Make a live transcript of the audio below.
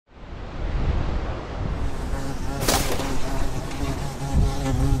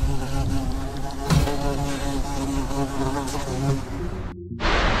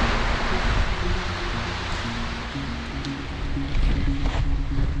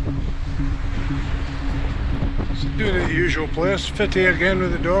Doing it at the usual place, Fittie again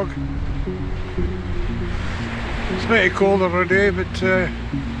with the dog. It's pretty cold every day, but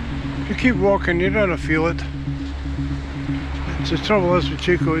if you keep walking you're gonna feel it. The trouble is with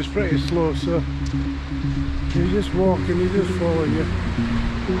Chico, he's pretty slow, so you just walk and he just follows you.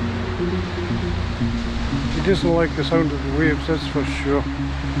 He doesn't like the sound of the waves, that's for sure.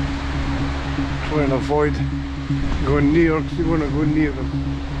 Try and avoid going near, because you want to go near them.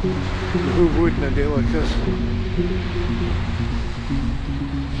 Who would in a day like this?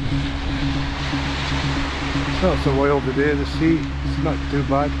 So it's a wild day, the sea, it's not too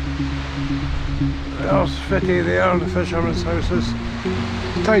bad. There's Fittie there, the fishermen's houses.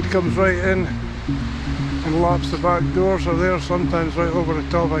 The tide comes right in and laps the back doors are there, sometimes right over the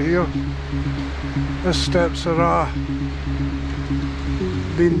top of here. The steps are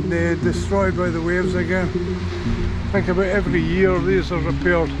been destroyed by the waves again. I think about every year these are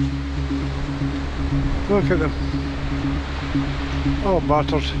repaired. Look at them. All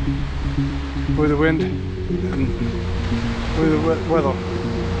battered with the wind and with the weather.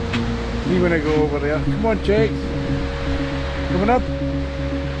 You want to go over there? Come on, Jake. Coming up?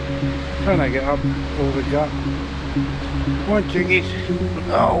 Trying to get up over the gap. Come on, Jingies.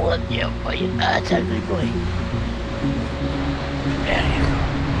 Oh, what you boy? That's a good boy. There you go.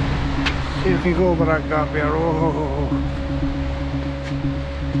 So you can go over that gap there. Oh.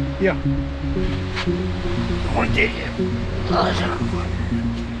 Yeah. Come on, Jake. Oh, that's a good boy.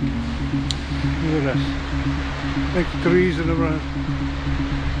 Look at this. Big trees and everything.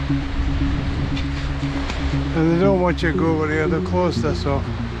 And they don't want you to go over here, they'll close this off.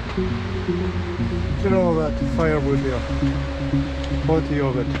 Look at all that firewood there. Plenty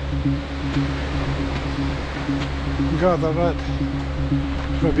of it. Gather that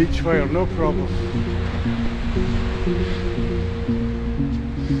for a beach fire, no problem.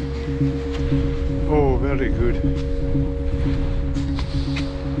 Oh, very good.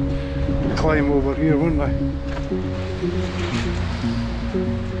 Climb over here, wouldn't I?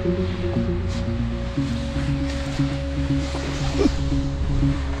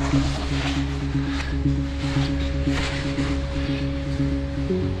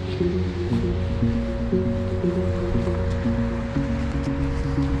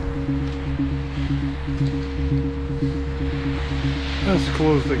 That's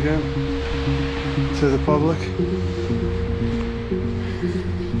closed again to the public.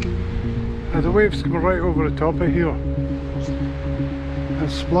 And the waves come right over the top of here and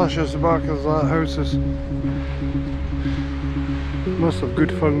splashes the back of that houses. Must have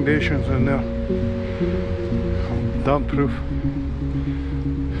good foundations in there. Damp proof.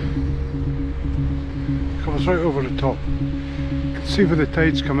 Comes right over the top. You can see where the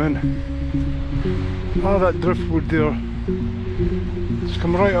tides come in. Ah, that driftwood there. It's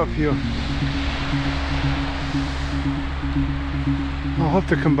come right up here. I'll have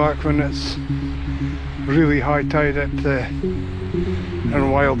to come back when it's really high tide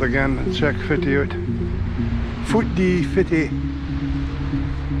and wild again and check Fittie out. Footdee, Fittie.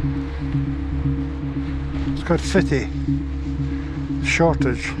 It's got Fittie.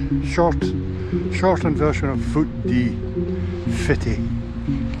 Shortened version of Footdee. Fittie.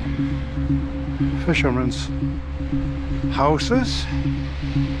 Fishermen's houses.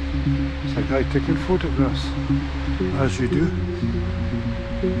 It's a guy taking photographs, as you do.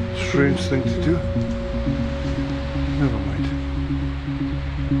 Strange thing to do. Never mind.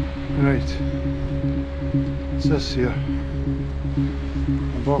 Right. What's this here?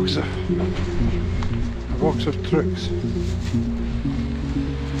 A box of tricks.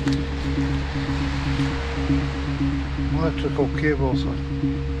 Electrical cables on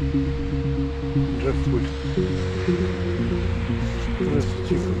driftwood. Where's the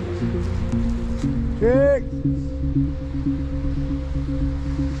chicken? Jake!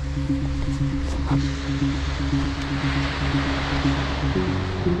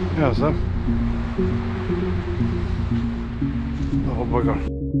 There's them. Little bugger.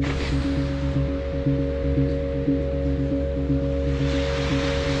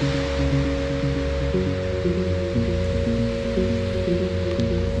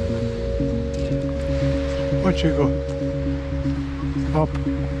 Where'd you go? Up.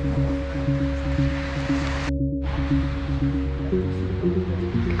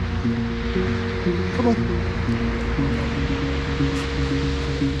 Come on.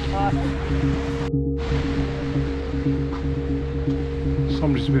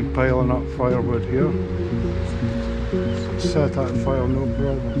 Somebody's been piling up firewood here. Set that fire, no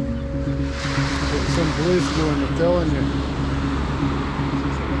problem. Get some blaze going, I'm telling you.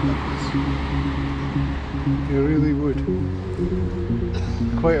 You really would.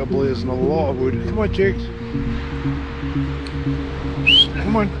 quite a blaze and a lot of wood. Come on, Jakes.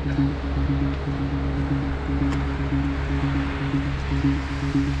 Come on.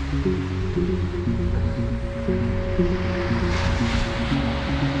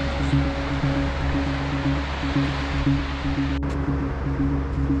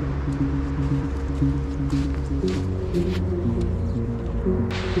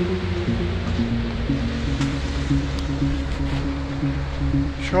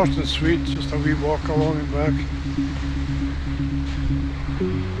 Short and sweet, just a wee walk along and back.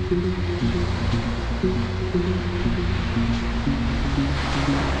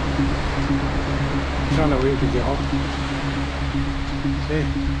 Can't wait to get up.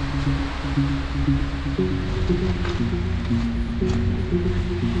 See?